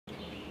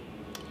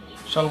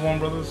Shalom,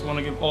 brothers. I want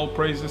to give all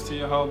praises to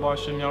Yahweh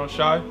Shem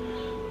Yahushai.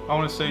 I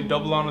want to say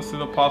double honors to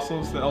the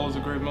apostles, the elders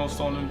of Great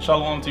Millstone, and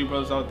shalom to you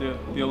brothers out there,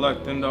 the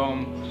elect. And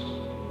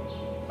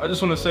I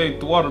just want to say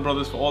to all the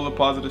brothers for all the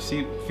positive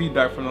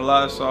feedback from the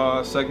last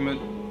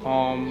segment.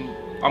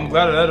 I'm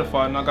glad it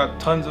edified, and I got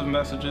tons of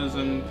messages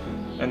and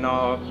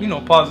you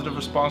know, positive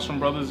response from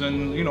brothers,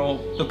 and you know,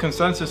 the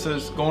consensus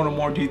is going into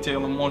more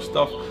detail and more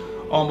stuff.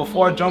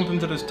 Before I jump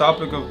into this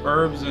topic of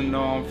herbs and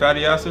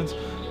fatty acids,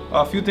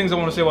 a few things I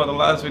want to say about the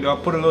last video. I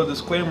put a little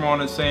disclaimer on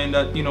it saying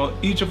that, you know,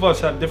 each of us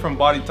have different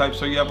body types.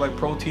 So you have like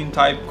protein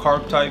type,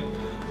 carb type,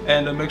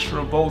 and a mixture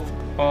of both.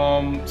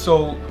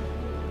 So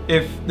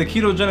if the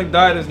ketogenic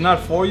diet is not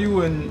for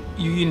you and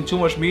you eating too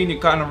much meat and you're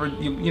kind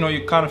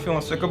of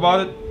feeling sick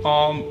about it,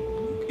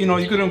 you know,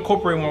 you could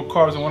incorporate more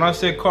carbs. And when I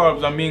say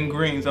carbs, I mean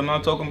greens. I'm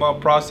not talking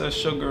about processed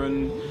sugar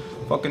and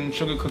fucking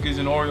sugar cookies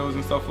and Oreos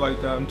and stuff like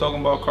that. I'm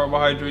talking about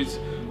carbohydrates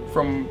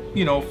from,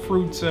 you know,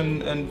 fruits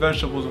and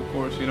vegetables, of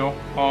course, you know.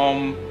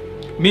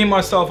 Me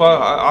myself,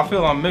 I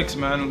feel I'm mixed,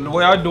 man. The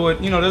way I do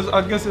it, you know,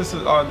 I guess there's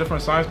a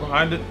different science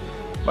behind it.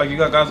 Like, you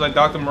got guys like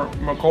Dr.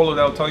 Mercola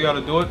that'll tell you how to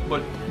do it,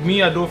 but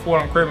me, I do it for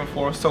what I'm craving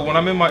for. So when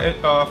I'm in my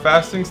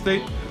fasting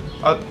state,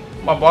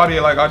 my body,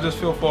 like, I just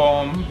feel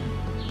for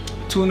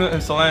tuna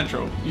and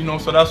cilantro, you know.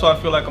 So that's why I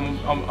feel like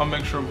I'm a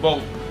mixture of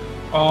both.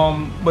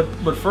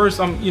 But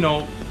first, you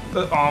know,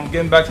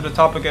 getting back to the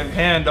topic at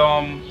hand,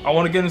 I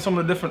want to get into some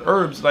of the different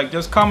herbs, like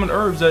just common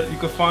herbs that you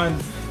could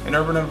find in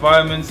urban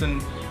environments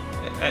and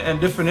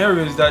different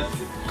areas that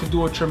could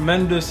do a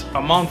tremendous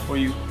amount for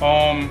you.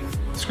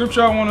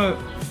 Scripture I want to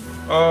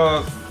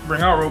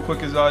bring out real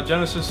quick is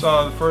Genesis,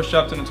 the 1st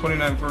chapter and the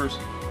 29th verse.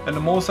 And the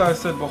Most High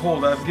said,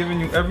 "Behold, I have given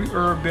you every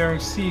herb bearing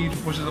seed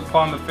which is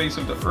upon the face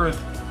of the earth,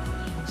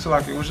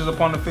 which is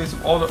upon the face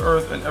of all the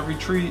earth, and every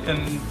tree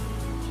and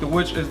the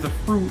which is the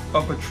fruit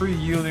of a tree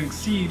yielding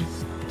seed.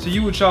 To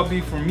you it shall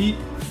be for meat,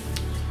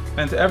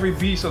 and to every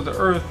beast of the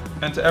earth,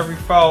 and to every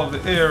fowl of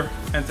the air,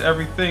 and to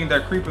everything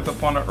that creepeth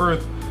upon the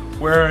earth,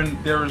 wherein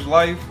there is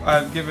life, I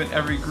have given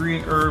every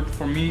green herb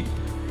for meat."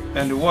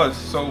 And it was.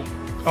 So,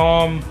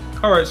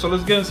 alright, so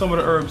let's get into some of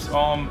the herbs.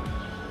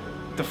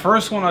 The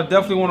first one I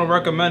definitely want to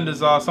recommend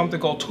is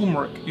something called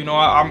turmeric. You know,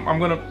 I'm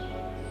going to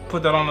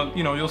put that on the,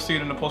 you know, you'll see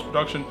it in the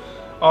post-production.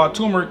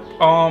 Turmeric,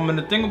 and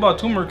the thing about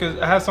turmeric is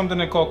it has something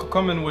they call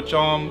curcumin, which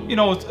you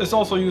know, it's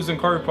also used in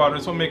curry powder.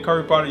 It's what make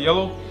curry powder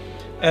yellow.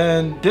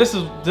 And this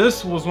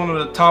was one of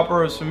the top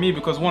herbs for me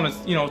because one, it's,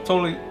 you know,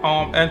 totally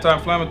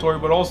anti-inflammatory,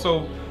 but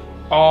also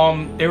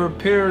it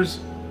repairs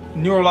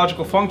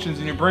neurological functions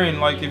in your brain.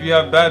 Like if you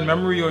have bad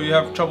memory or you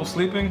have trouble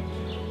sleeping,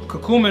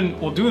 curcumin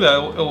will do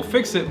that. It will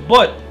fix it,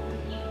 but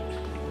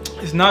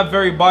it's not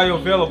very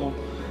bioavailable.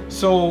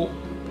 So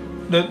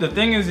the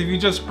thing is, if you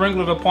just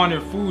sprinkle it upon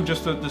your food,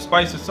 just the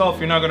spice itself,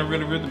 you're not going to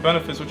really reap the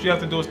benefits. What you have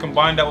to do is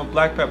combine that with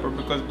black pepper,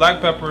 because black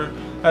pepper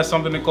has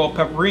something they call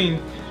pepperine,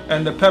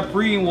 and the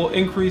pepperine will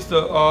increase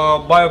the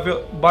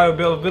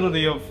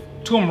bioavailability of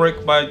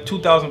turmeric by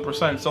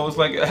 2,000%. So it's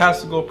like it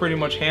has to go pretty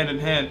much hand in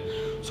hand.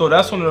 So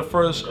that's one of the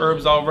first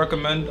herbs I'll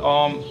recommend.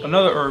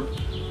 Another herb,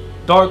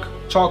 dark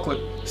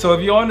chocolate. So if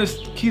you're on this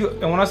keto,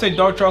 and when I say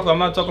dark chocolate, I'm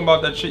not talking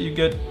about that shit you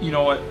get, you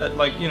know, at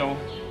like, you know,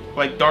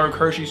 like dark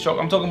Hershey's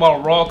chocolate. I'm talking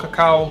about raw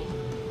cacao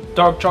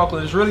dark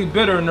chocolate. It's really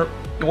bitter, and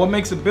what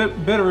makes it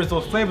bitter is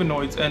those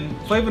flavonoids, and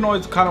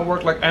flavonoids kind of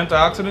work like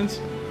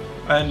antioxidants,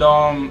 and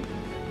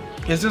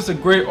it's just a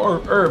great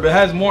herb. It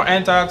has more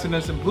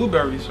antioxidants than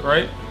blueberries,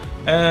 right?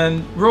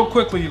 And real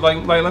quickly,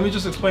 like let me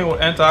just explain what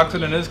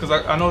antioxidant is,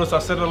 because I noticed I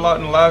said it a lot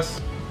in the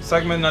last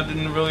segment and I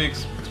didn't really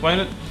explain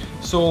it.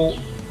 So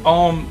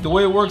the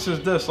way it works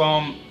is this.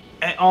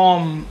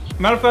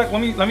 Matter of fact,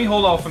 let me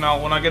hold off for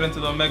now. When I get into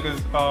the omegas,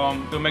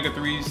 the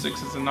omega-3s,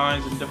 6s, and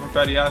 9s, and different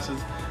fatty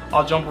acids,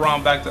 I'll jump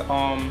around back to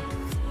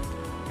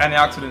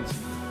antioxidants.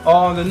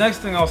 The next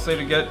thing I'll say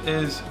to get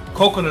is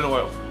coconut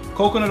oil.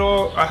 Coconut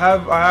oil, I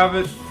have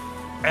it,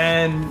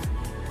 and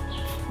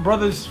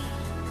brothers,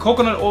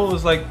 coconut oil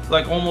is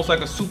like almost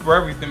like a soup for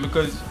everything,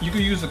 because you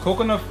can use the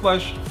coconut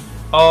flesh.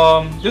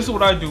 This is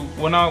what I do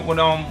when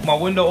my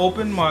window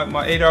open, my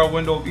 8-hour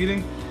window of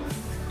eating.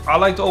 I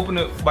like to open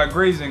it by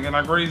grazing, and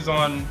I graze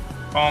on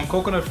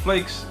coconut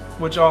flakes,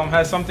 which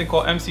has something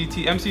called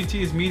MCT.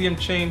 MCT is medium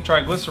chain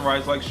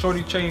triglycerides, like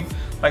shorty chain.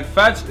 Like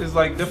fats is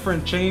like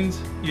different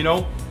chains, you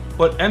know,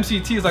 but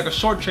MCT is like a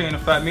short chain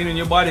of fat, meaning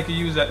your body can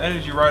use that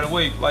energy right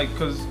away. Like,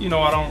 because, you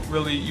know, I don't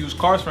really use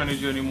carbs for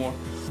energy anymore.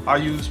 I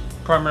use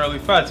primarily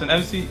fats, and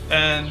it's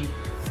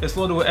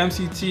loaded with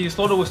MCT. It's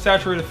loaded with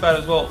saturated fat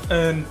as well.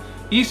 And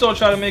Esau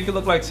try to make it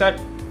look like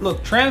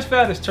look, trans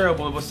fat is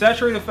terrible, but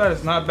saturated fat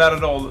is not bad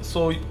at all.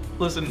 So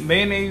listen,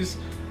 mayonnaise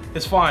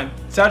is fine.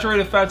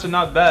 Saturated fats are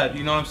not bad,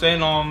 you know what I'm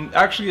saying?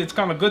 Actually, it's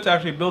kind of good to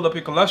actually build up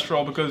your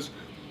cholesterol, because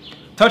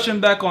touching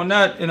back on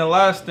that in the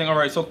last thing, all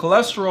right, so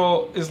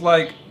cholesterol is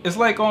like, it's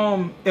like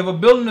if a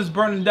building is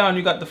burning down,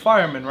 you got the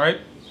firemen, right?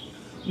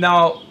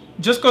 Now,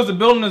 just because the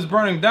building is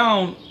burning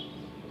down,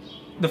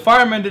 the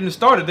firemen didn't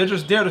start it. They're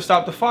just there to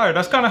stop the fire.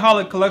 That's kind of how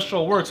like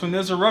cholesterol works. When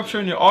there's a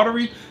rupture in your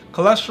artery,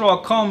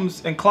 cholesterol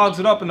comes and clogs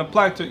it up, and the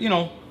plaque, to, you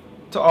know,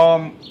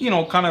 to you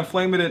know, kind of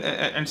inflame it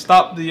and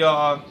stop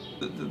the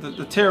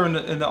tear in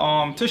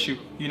the tissue.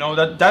 You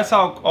know, that's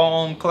how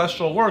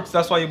cholesterol works.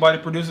 That's why your body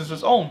produces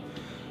its own.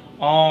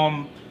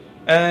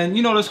 And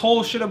you know, this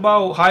whole shit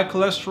about high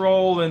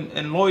cholesterol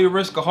and lower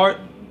risk of heart,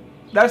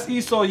 that's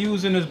Esau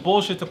using this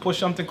bullshit to push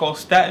something called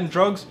statin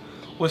drugs.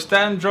 With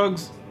statin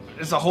drugs,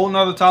 it's a whole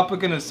nother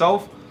topic in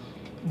itself.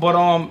 But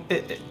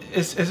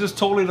it's just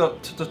totally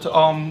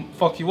to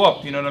fuck you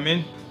up. You know what I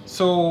mean?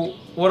 So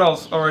what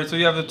else? All right. So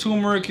you have the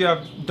turmeric, you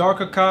have dark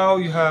cacao,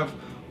 you have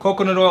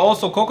coconut oil.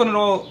 Also, coconut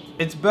oil,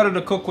 it's better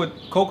to cook with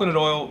coconut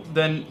oil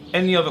than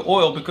any other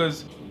oil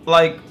because,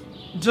 like,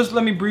 just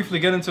let me briefly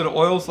get into the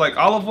oils. Like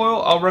olive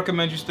oil, I'll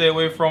recommend you stay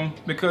away from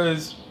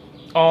because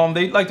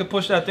they like to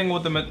push that thing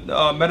with the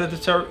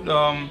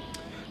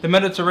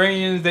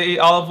Mediterraneans. They ate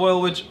olive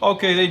oil, which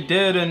okay, they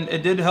did, and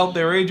it did help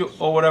their age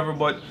or whatever.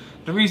 But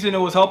the reason it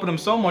was helping them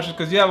so much is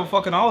because you have a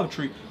fucking olive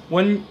tree.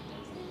 When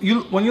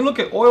you look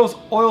at oils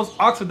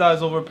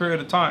oxidize over a period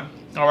of time.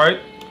 All right.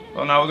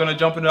 Well, now we're gonna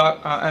jump into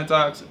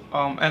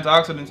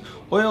antioxidants.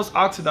 Oils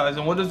oxidize,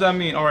 and what does that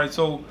mean? All right.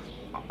 So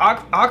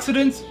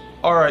oxidants.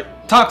 All right,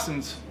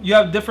 toxins. You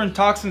have different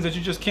toxins that you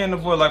just can't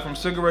avoid, like from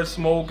cigarette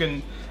smoke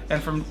and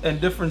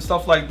different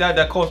stuff like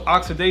that cause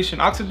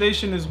oxidation.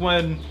 Oxidation is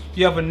when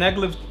you have a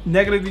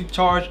negatively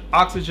charged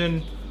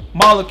oxygen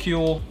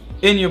molecule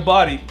in your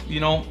body, you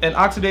know, and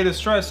oxidative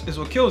stress is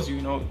what kills you,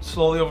 you know,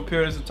 slowly over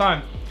periods of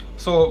time.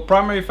 So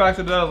primary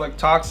factors that are like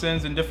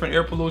toxins and different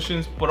air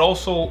pollutions, but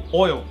also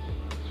oil.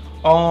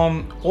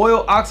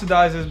 Oil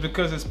oxidizes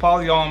because it's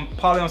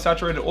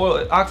polyunsaturated oil.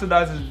 It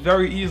oxidizes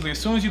very easily. As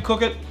soon as you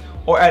cook it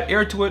or add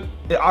air to it,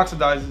 it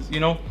oxidizes, you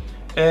know.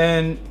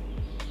 And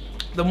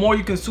the more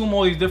you consume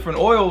all these different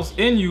oils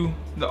in you,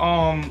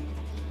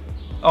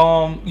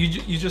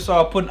 you just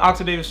putting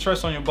oxidative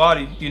stress on your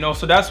body, you know.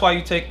 So that's why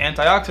you take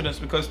antioxidants,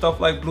 because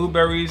stuff like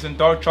blueberries and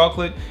dark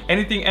chocolate,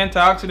 anything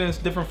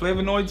antioxidants, different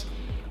flavonoids,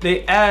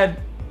 they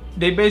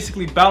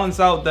basically balance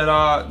out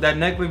that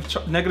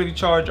negatively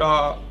charged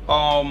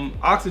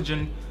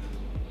oxygen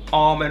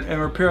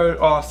and repair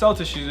cell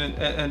tissues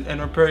and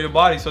repair your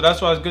body. So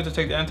that's why it's good to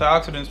take the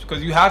antioxidants,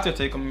 because you have to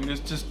take them. There's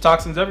just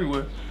toxins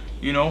everywhere,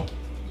 you know.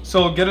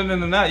 So getting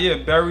into that, yeah,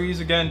 berries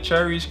again,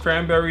 cherries,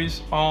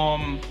 cranberries.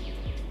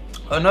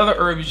 Another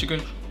herb you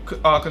should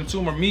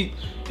consume or meat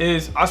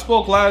is, I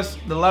spoke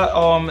in the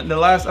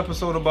last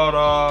episode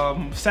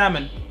about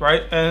salmon,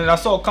 right? And I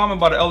saw a comment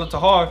by the Elder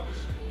Tahar.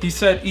 He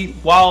said eat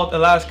wild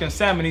Alaskan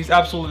salmon. He's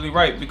absolutely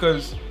right,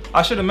 because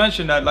I should have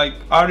mentioned that. Like,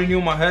 I already knew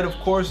in my head, of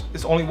course,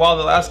 it's only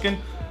wild Alaskan.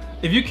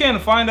 If you can't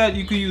find that,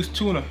 you could use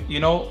tuna, you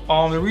know.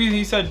 The reason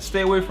he said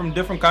stay away from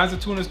different kinds of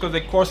tuna is because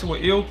they cross it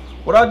with eel.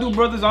 What I do,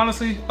 brothers,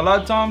 honestly, a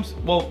lot of times,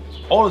 well,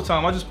 all the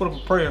time, I just put up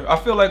a prayer. I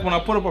feel like when I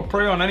put up a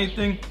prayer on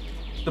anything,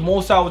 the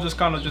Most High will just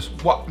kind of just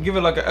give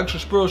it like an extra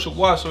spiritual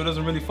watch, so it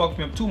doesn't really fuck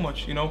me up too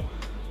much, you know.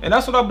 And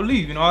that's what I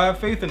believe, you know. I have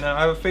faith in that.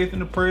 I have faith in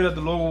the prayer that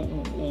the Lord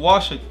will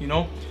wash it, you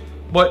know.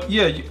 But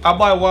yeah, I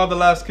buy wild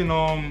Alaskan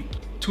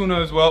tuna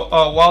as well,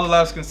 wild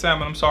Alaskan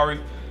salmon, I'm sorry.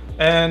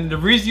 And the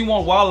reason you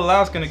want wild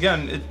Alaskan,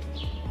 again,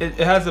 it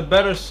has a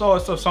better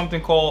source of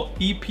something called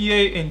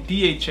EPA and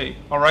DHA,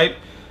 all right?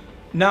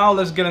 Now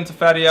let's get into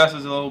fatty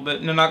acids a little bit,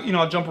 and then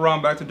I'll jump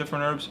around back to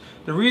different herbs.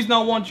 The reason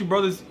I want you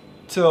brothers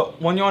to,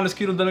 when you're on this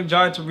ketogenic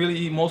diet, to really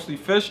eat mostly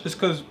fish is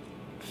because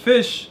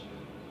fish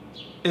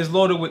is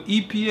loaded with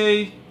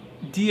EPA,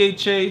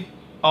 DHA,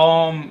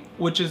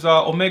 which is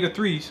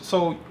omega-3s.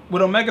 So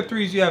with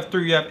omega-3s, you have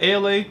three. You have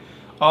ALA,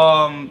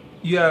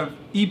 you have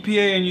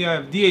EPA, and you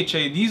have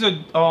DHA. These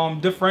are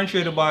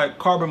differentiated by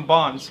carbon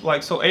bonds.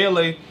 Like, so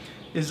ALA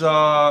is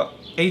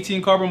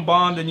 18 carbon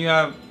bond, and you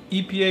have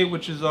EPA,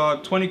 which is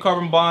 20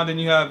 carbon bond, and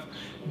you have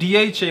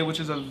DHA, which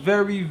is a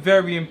very,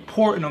 very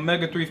important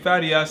omega-3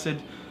 fatty acid,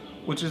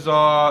 which is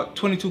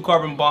 22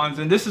 carbon bonds.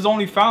 And this is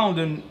only found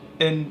in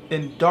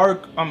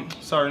dark,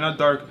 not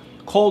dark,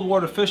 cold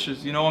water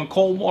fishes, you know, and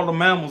cold water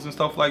mammals and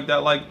stuff like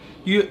that. Like,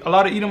 a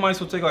lot of Edomites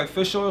will take like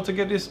fish oil to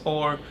get this,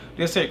 or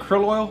they say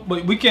krill oil,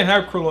 but we can't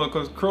have krill oil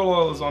because krill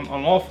oil is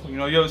unlawful. You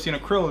know, you ever seen a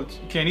krill? You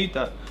can't eat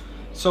that.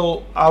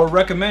 So I would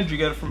recommend you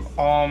get it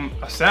from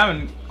a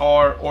salmon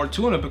or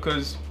tuna,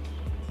 because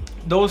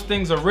those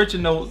things are rich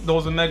in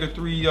those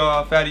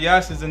omega-3 fatty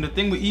acids. And the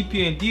thing with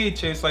EPA and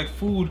DHA, it's like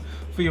food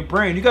for your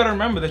brain. You got to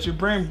remember that your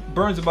brain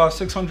burns about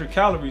 600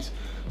 calories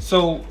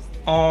so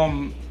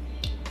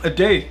a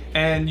day,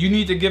 and you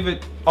need to give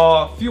it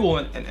fuel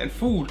and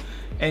food.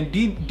 And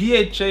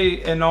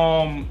DHA and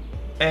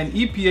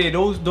EPA,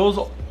 those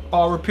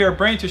repair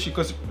brain tissue.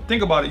 Because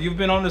think about it, you've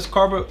been on this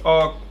carb-based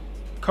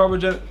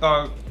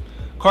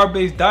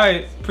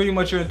diet pretty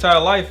much your entire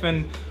life,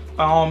 and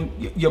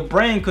your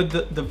brain could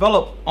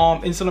develop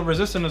insulin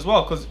resistance as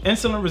well, because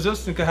insulin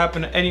resistance could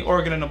happen to any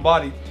organ in the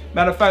body.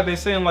 Matter of fact, they're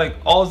saying like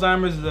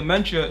Alzheimer's and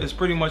dementia is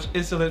pretty much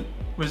insulin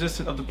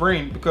resistant of the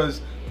brain,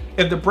 because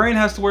if the brain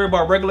has to worry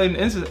about regulating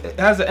insulin, it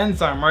has an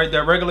enzyme, right,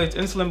 that regulates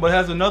insulin, but it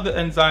has another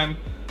enzyme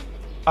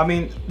I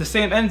mean, the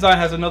same enzyme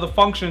has another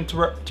function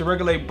to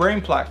regulate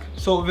brain plaque.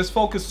 So if it's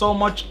focused so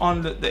much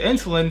on the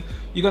insulin,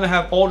 you're gonna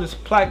have all this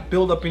plaque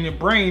build up in your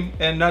brain,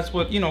 and that's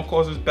what, you know,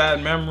 causes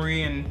bad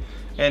memory and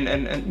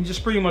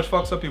just pretty much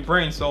fucks up your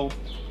brain. So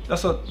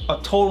that's a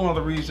total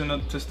other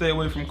reason to stay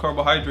away from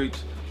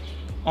carbohydrates.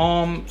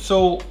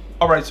 So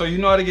all right, so you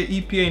know how to get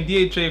EPA and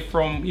DHA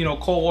from, you know,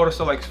 cold water,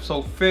 so like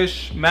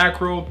fish,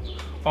 mackerel,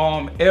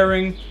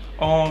 herring,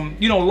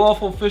 you know,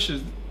 lawful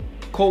fishes,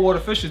 cold water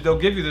fishes, they'll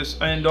give you this.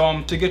 And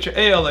to get your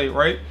ALA,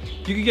 right,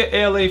 you can get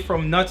ALA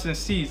from nuts and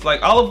seeds.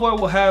 Like olive oil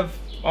will have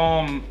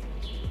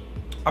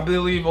I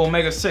believe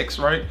omega-6,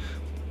 right,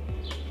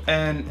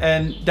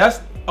 and that's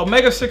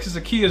omega-6 is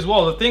a key as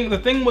well. The thing with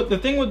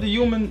the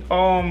human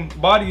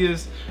body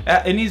is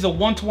it needs a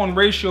 1-to-1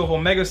 ratio of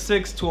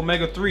omega-6 to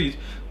omega-3s.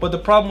 But the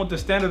problem with the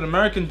standard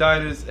American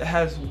diet is it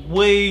has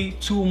way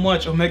too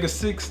much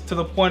omega-6 to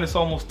the point it's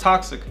almost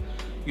toxic.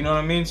 You know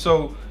what I mean?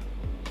 So,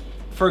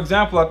 for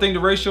example, I think the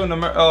ratio in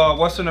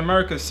Western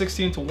America is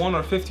 16-to-1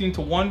 or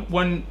 15-to-1,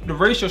 when the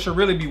ratio should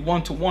really be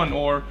 1-to-1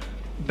 or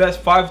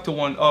best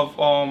 5-to-1 of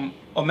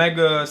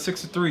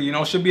omega-6 to 3. You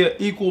know, it should be an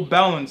equal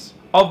balance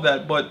of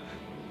that. But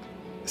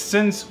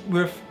since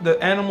the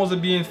animals are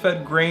being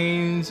fed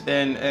grains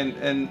and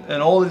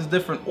all these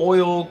different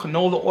oil,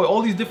 canola oil,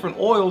 all these different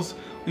oils,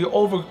 we're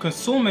over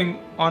consuming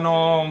on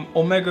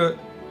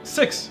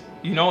omega-6,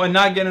 you know, and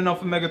not getting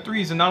enough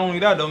omega-3s. And not only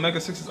that, the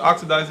omega-6 is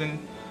oxidizing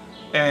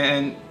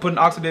and putting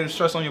oxidative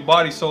stress on your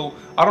body. So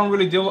I don't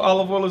really deal with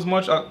olive oil as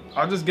much. I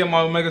just get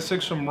my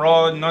omega-6 from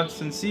raw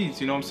nuts and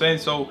seeds, you know what I'm saying?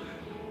 So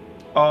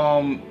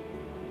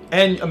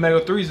and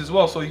omega-3s as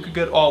well. So you could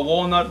get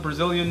walnut,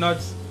 Brazilian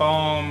nuts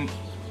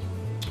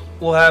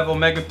will have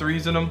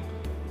omega-3s in them.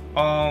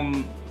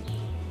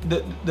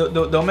 The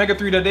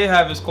omega-3 that they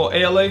have is called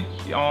ALA,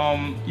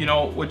 you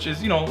know, which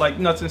is, you know, like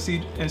nuts and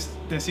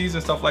seeds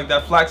and stuff like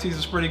that. Flax seeds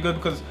is pretty good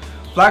because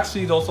flax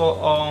seeds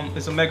also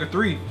is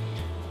omega-3.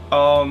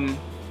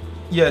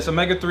 Yeah, it's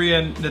omega-3,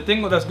 and the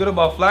thing that's good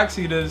about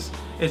flaxseed is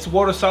it's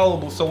water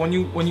soluble. So when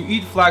you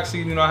eat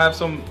flaxseed, you know, I have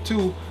some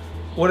too.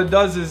 What it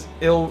does is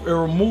it'll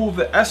remove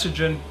the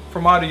estrogen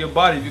from out of your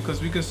body,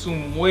 because we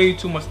consume way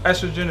too much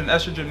estrogen, and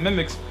estrogen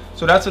mimics.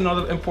 So that's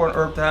another important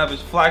herb to have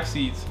is flax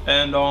seeds.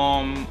 And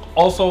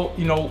also,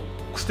 you know,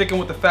 sticking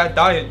with the fat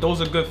diet, those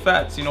are good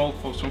fats, you know,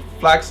 for some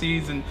flax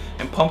seeds and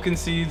pumpkin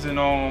seeds. And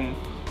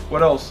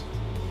what else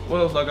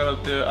I got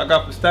up there? I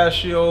got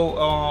pistachio,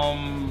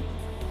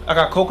 I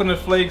got coconut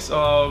flakes.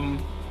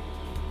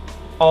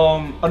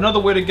 Another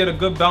way to get a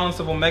good balance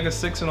of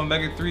omega-6 and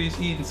omega-3 is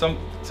eating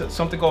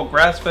something called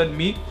grass-fed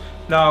meat.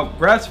 Now,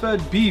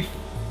 grass-fed beef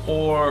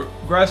or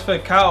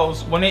grass-fed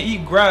cows, when they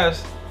eat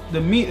grass,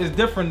 the meat is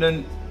different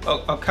than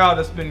a cow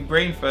that's been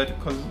grain-fed,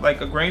 because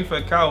like a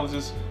grain-fed cow is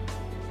just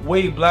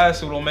way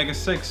blasted with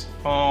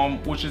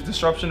omega-6, which is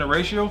disruption of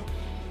ratio.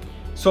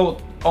 So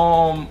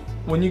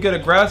when you get a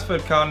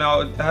grass-fed cow,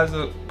 now it has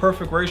a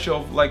perfect ratio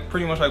of like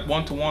pretty much like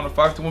 1-to-1 or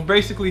 5-to-1.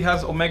 Basically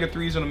has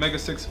omega-3s and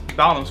omega-6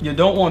 balance. You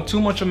don't want too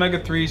much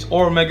omega-3s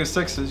or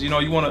omega-6s. You know,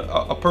 you want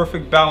a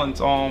perfect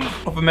balance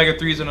of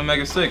omega-3s and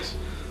omega-6.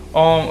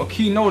 A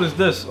key note is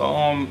this: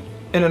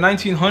 in the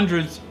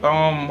 1900s,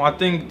 I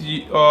think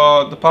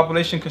the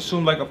population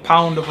consumed like a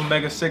pound of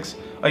omega-6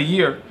 a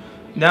year.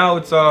 Now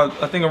it's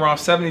I think around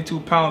 72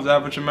 pounds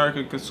average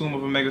American consume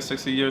of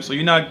omega-6 a year. So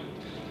you're not,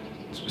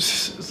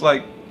 it's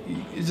like,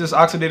 it's just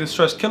oxidative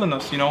stress killing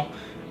us, you know.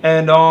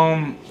 And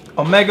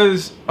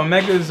omegas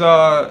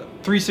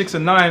 3, 6,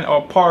 and 9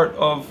 are part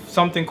of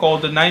something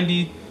called the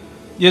 90.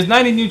 There's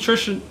 90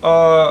 nutrition.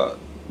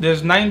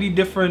 There's 90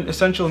 different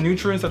essential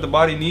nutrients that the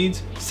body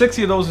needs.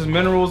 60 of those is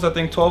minerals. I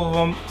think 12 of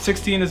them.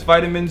 16 is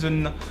vitamins,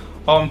 and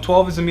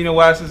 12 is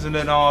amino acids, and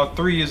then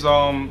 3 is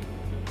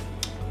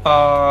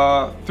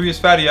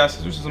fatty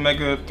acids, which is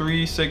omega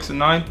 3, 6, and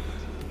 9.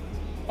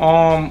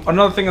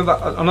 Another thing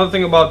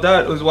about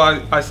that is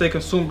why I say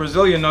consume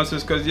Brazilian nuts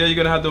is because, yeah, you're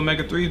gonna have the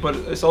omega-3s, but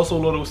it's also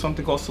loaded with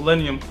something called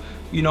selenium.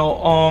 You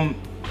know,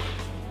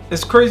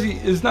 it's crazy.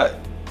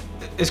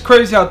 It's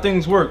crazy how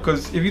things work,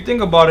 because if you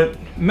think about it,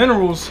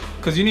 minerals,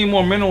 because you need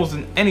more minerals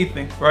than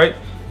anything, right?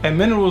 And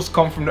minerals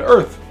come from the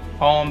earth.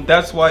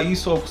 That's why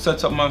Aesop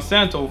sets up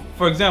Monsanto.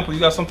 For example, you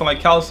got something like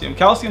calcium.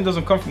 Calcium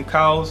doesn't come from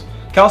cows.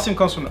 Calcium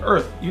comes from the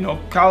earth. You know,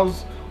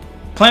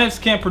 plants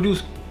can't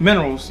produce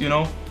minerals, you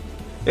know.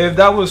 If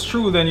that was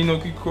true, then, you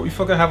know, you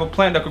fucking have a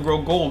plant that could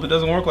grow gold. It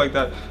doesn't work like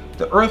that.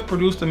 The earth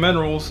produced the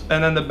minerals,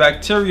 and then the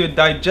bacteria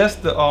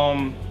digest the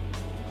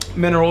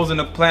minerals, and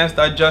the plants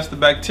digest the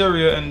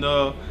bacteria, and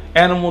the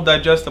animal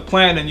digests the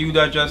plant, and you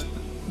digest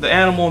the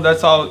animal.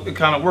 That's how it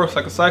kind of works,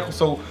 like a cycle.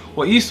 So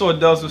what Esau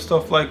does with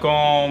stuff like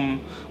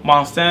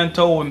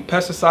Monsanto and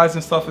pesticides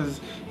and stuff is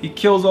he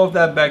kills off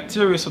that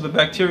bacteria, so the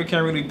bacteria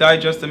can't really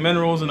digest the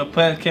minerals, and the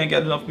plant can't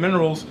get enough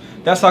minerals.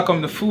 That's how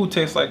come the food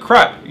tastes like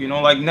crap, you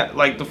know,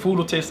 like the food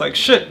will taste like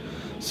shit.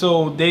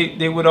 So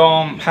they would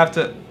have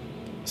to,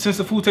 since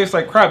the food tastes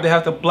like crap, they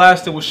have to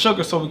blast it with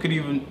sugar so it could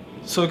even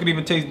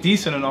taste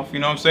decent enough, you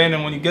know what I'm saying?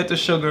 And when you get the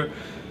sugar,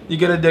 you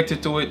get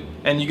addicted to it,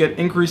 and you get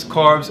increased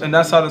carbs, and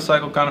that's how the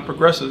cycle kind of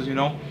progresses, you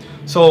know.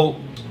 So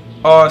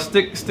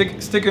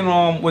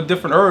sticking with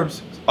different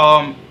herbs.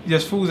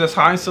 There's foods that's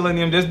high in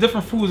selenium. There's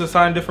different foods that's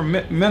high in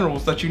different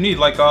minerals that you need.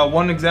 Like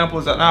one example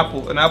is an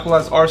apple. An apple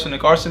has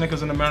arsenic. Arsenic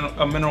is a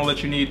mineral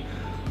that you need.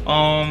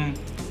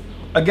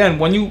 Again,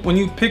 when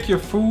you pick your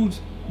foods,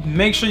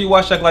 make sure you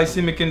watch that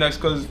glycemic index,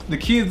 because the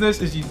key to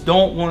this is you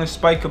don't want to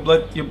spike your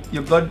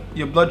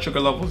blood sugar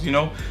levels. You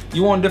know,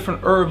 you want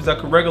different herbs that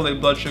can regulate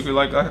blood sugar,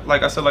 like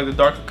I said, like the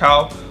dark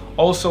cacao,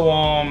 also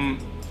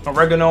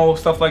oregano,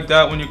 stuff like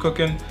that when you're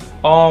cooking,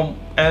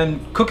 and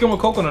cooking with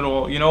coconut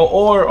oil, you know.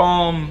 Or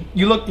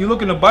you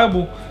look in the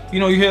Bible, you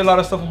know, you hear a lot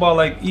of stuff about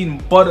like eating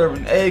butter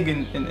and egg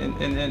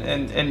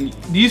and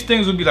these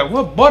things would be like,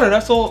 what, butter?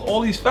 That's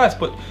all these fats.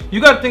 But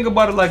you got to think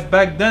about it like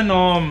back then,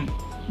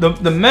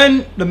 the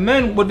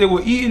men what they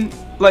were eating,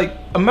 like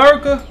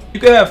America, you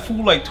could have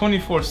food like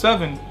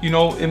 24/7. You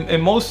know,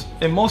 in most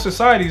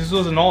societies, it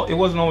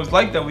wasn't always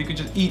like that. We could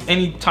just eat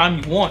any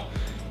time you want.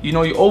 You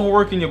know, you're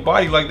overworking your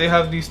body. Like they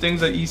have these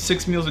things that eat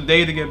 6 meals a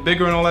day to get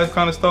bigger and all that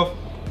kind of stuff.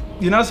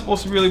 You're not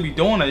supposed to really be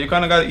doing that. You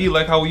kind of got to eat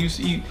like how we used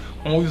to eat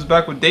when we was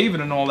back with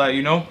David and all that,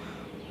 you know.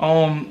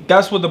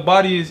 That's what the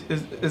body is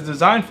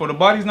designed for. The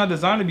body's not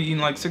designed to be eating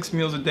like 6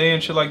 meals a day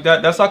and shit like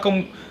that. That's how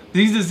come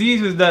these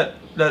diseases that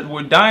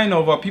we're dying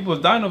of, or people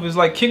are dying of, is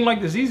like king-like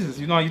diseases.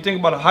 You know, you think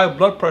about a high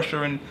blood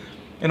pressure and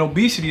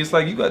obesity. It's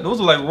like those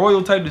are like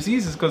royal type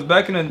diseases, because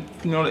back in the,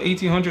 you know, the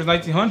 1800s,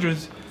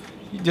 1900s,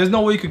 there's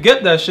no way you could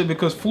get that shit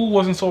because food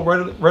wasn't so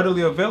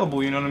readily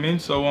available. You know what I mean?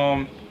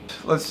 So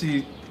let's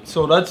see.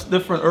 So that's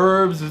different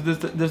herbs.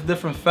 There's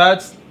different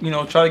fats. You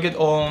know, try to get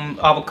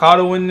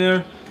avocado in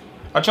there.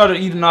 I try to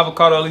eat an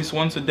avocado at least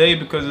once a day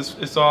because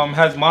it's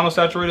has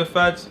monosaturated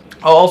fats.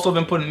 I've also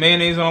been putting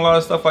mayonnaise on a lot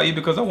of stuff I eat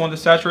because I want the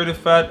saturated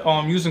fat.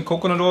 Using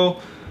coconut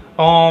oil.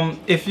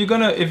 If you're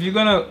gonna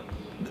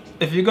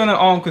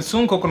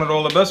consume coconut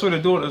oil, the best way to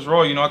do it is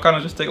raw. You know, I kind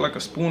of just take like a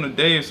spoon a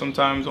day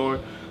sometimes, or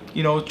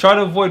you know, try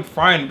to avoid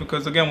frying,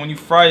 because again, when you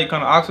fry, you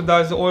kind of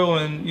oxidize the oil,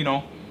 and you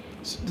know,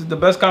 the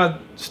best kind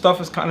of stuff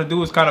is kind of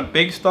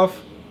bake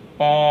stuff,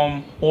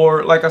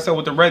 or like I said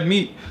with the red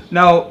meat.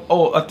 Now,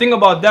 a thing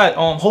about that,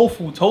 Whole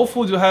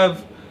Foods will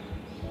have,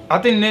 I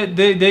think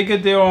they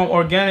get their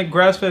organic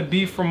grass-fed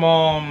beef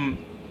from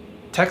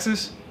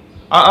Texas.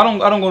 I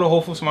don't go to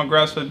Whole Foods for my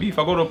grass-fed beef.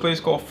 I go to a place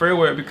called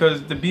Fairware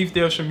because the beef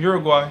there is from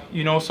Uruguay,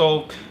 you know.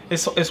 So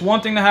it's one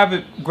thing to have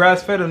it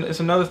grass-fed, and it's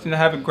another thing to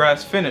have it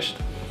grass-finished.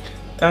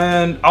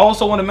 And I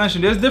also want to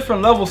mention there's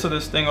different levels to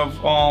this thing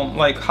of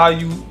like how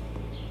you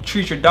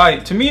treat your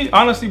diet. To me,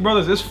 honestly,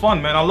 brothers, it's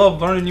fun, man. I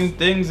love learning new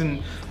things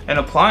and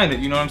applying it,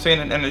 you know what I'm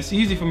saying? And it's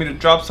easy for me to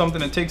drop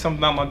something and take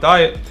something out of my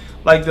diet.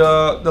 Like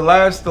the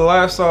last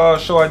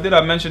show I did, I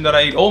mentioned that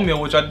I eat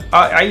oatmeal, which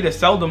I eat it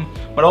seldom,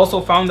 but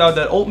also found out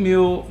that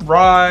oatmeal,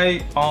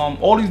 rye,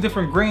 all these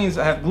different grains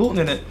that have gluten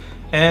in it.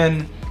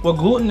 And what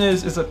gluten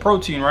is a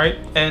protein, right?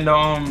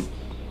 And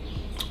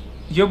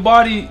your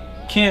body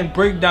can't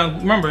break down.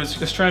 Remember, it's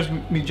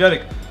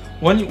transmegenic.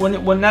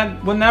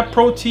 When that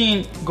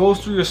protein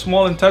goes through your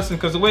small intestine,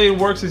 because the way it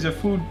works is your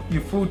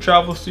food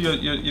travels through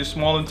your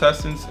small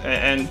intestines,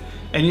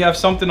 and you have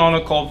something on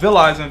it called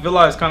villi, and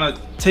villi kind of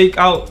take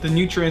out the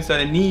nutrients that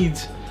it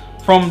needs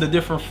from the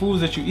different foods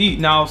that you eat.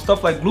 Now,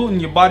 stuff like gluten,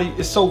 your body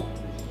is so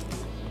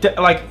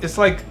it's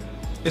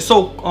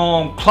so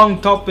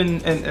clunked up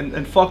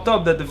and fucked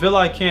up that the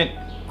villi can't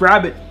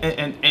grab it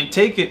and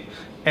take it,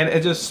 and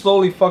it just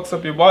slowly fucks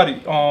up your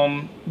body,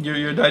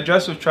 your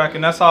digestive tract,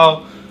 and that's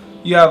how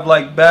you have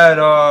like bad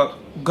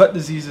gut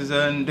diseases.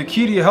 And the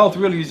key to your health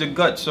really is your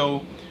gut.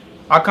 So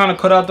I kind of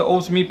cut out the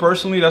oats, me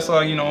personally. That's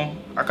how, you know,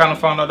 I kind of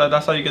found out that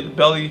that's how you get the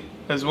belly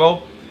as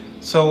well.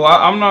 So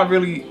I'm not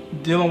really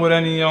dealing with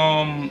any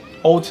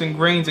oats and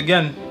grains.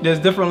 Again, there's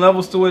different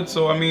levels to it.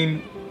 So I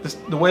mean,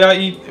 the way I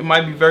eat, it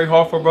might be very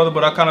hard for a brother,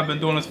 but I kind of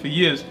been doing this for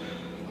years,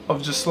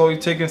 of just slowly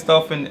taking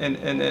stuff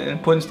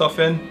and putting stuff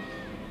in.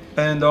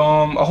 And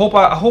I hope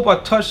I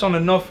touched on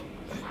enough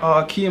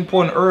key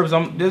important herbs.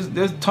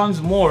 There's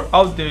tons more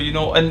out there, you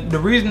know. And the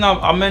reason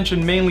I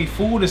mentioned mainly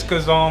food is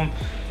because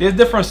there's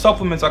different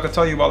supplements I could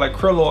tell you about, like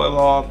krill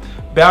oil,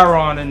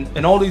 Baron,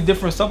 and all these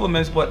different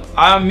supplements. But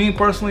me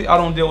personally, I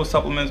don't deal with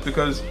supplements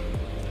because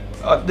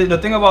the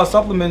thing about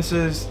supplements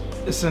is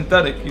it's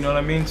synthetic, you know what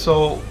I mean?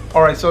 So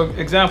alright, so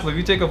example, if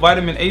you take a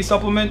vitamin A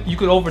supplement, you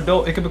could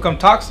overdose, it could become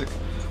toxic.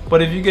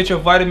 But if you get your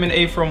vitamin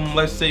A from,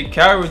 let's say,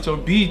 carrots or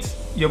beets,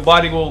 your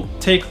body will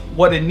take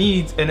what it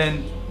needs and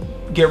then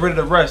get rid of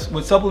the rest.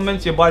 With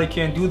supplements, your body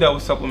can't do that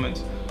with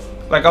supplements.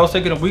 Like I was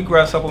taking a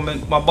wheatgrass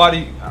supplement, my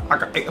body,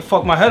 it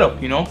fucked my head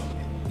up, you know.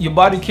 Your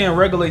body can't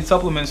regulate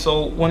supplements.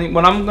 So when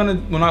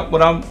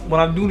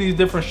I do these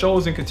different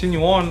shows and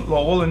continue on,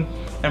 Lord willing,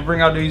 and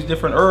bring out these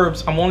different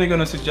herbs, I'm only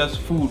gonna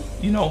suggest food,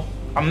 you know.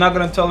 I'm not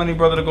gonna tell any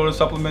brother to go to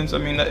supplements. I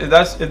mean, if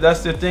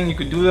that's their thing, you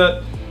could do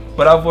that,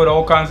 but I avoid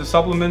all kinds of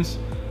supplements.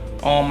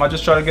 I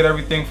just try to get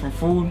everything from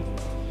food.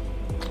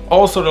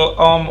 Also,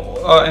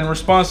 in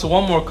response to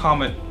one more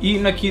comment,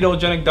 eating a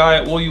ketogenic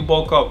diet, will you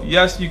bulk up?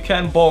 Yes, you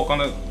can bulk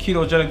on a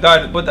ketogenic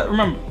diet, but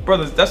remember,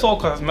 brothers, that's all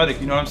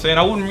cosmetic, you know what I'm saying?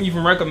 I wouldn't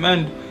even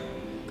recommend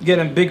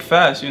getting big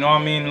fast, you know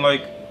what I mean?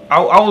 Like,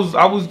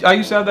 I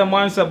used to have that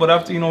mindset, but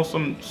after, you know,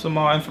 some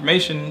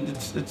information,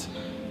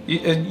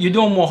 you're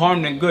doing more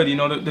harm than good. You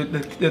know,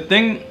 the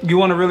thing you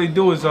want to really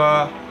do is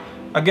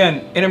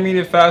again,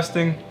 intermittent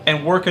fasting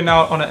and working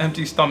out on an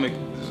empty stomach.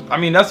 I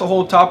mean, that's a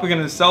whole topic in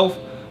itself.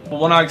 But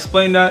when I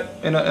explain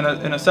that in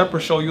a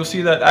separate show, you'll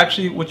see that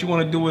actually what you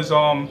want to do is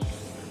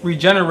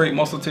regenerate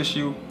muscle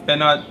tissue.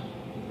 And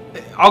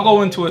I'll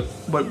go into it,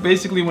 but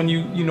basically when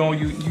you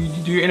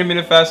do your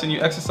intermittent fasting,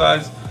 you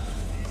exercise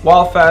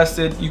while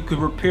fasted, you could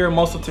repair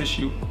muscle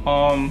tissue.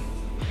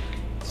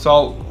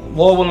 So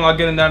I'll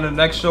get in that in the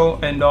next show.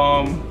 And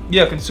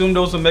yeah, consume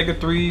those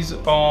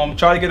omega-3s.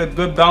 Try to get a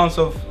good balance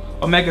of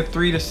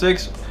omega-3 to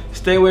 6.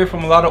 Stay away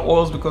from a lot of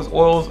oils, because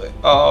oils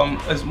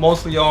is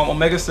mostly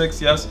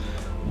omega-6, yes,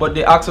 but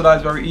they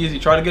oxidize very easy.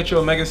 Try to get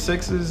your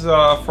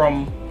omega-6s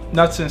from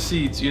nuts and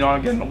seeds, you know,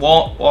 again,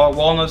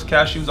 walnuts,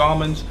 cashews,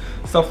 almonds,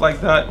 stuff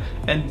like that.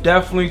 And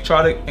definitely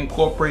try to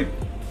incorporate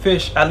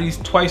fish at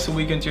least twice a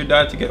week into your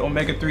diet to get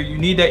omega-3. You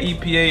need that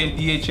EPA and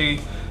DHA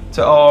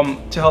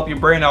to help your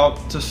brain out,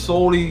 to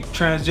slowly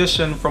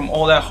transition from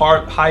all that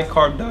high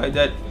carb diet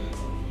that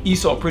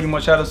Esau pretty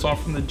much had us on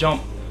from the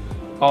jump.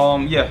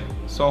 Yeah,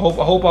 so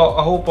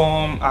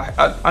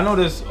I know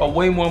there's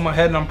way more in my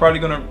head, and I'm probably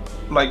gonna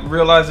like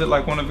realize it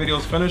like when the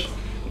video's finished.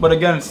 But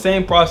again,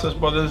 same process,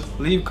 brothers.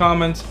 Leave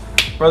comments.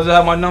 Brothers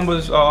have my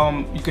numbers.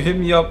 You can hit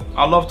me up.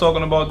 I love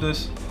talking about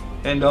this.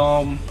 And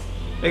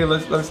hey,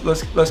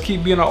 let's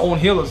keep being our own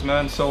healers,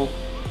 man. So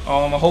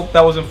I hope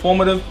that was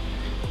informative.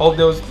 Hope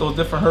those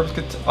different herbs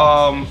could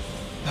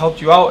help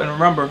you out. And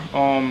remember,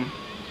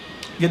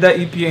 get that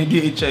EPA and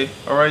DHA,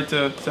 all right,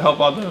 to help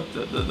out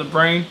the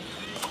brain.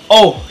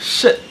 Oh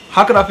shit,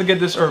 how could I forget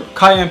this herb?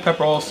 Cayenne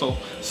pepper also.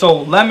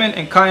 So lemon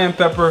and cayenne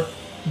pepper,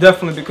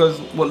 definitely, because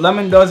what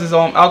lemon does is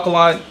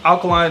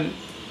alkaline.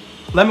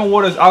 Lemon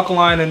water is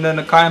alkaline, and then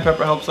the cayenne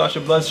pepper helps out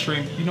your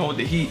bloodstream, you know, with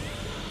the heat.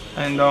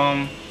 And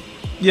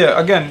yeah,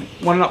 again,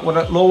 when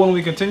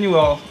we continue,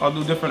 I'll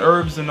do different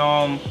herbs. And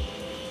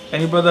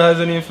any brother has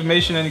any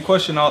information, any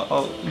question,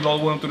 I'll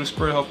Lord willing through the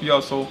Spirit help you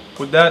out. So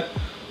with that,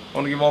 I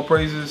want to give all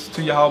praises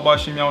to Yahweh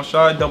B'Shem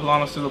Yahushai, double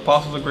honors to the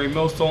apostles of Great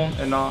Millstone,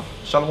 and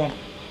Shalom.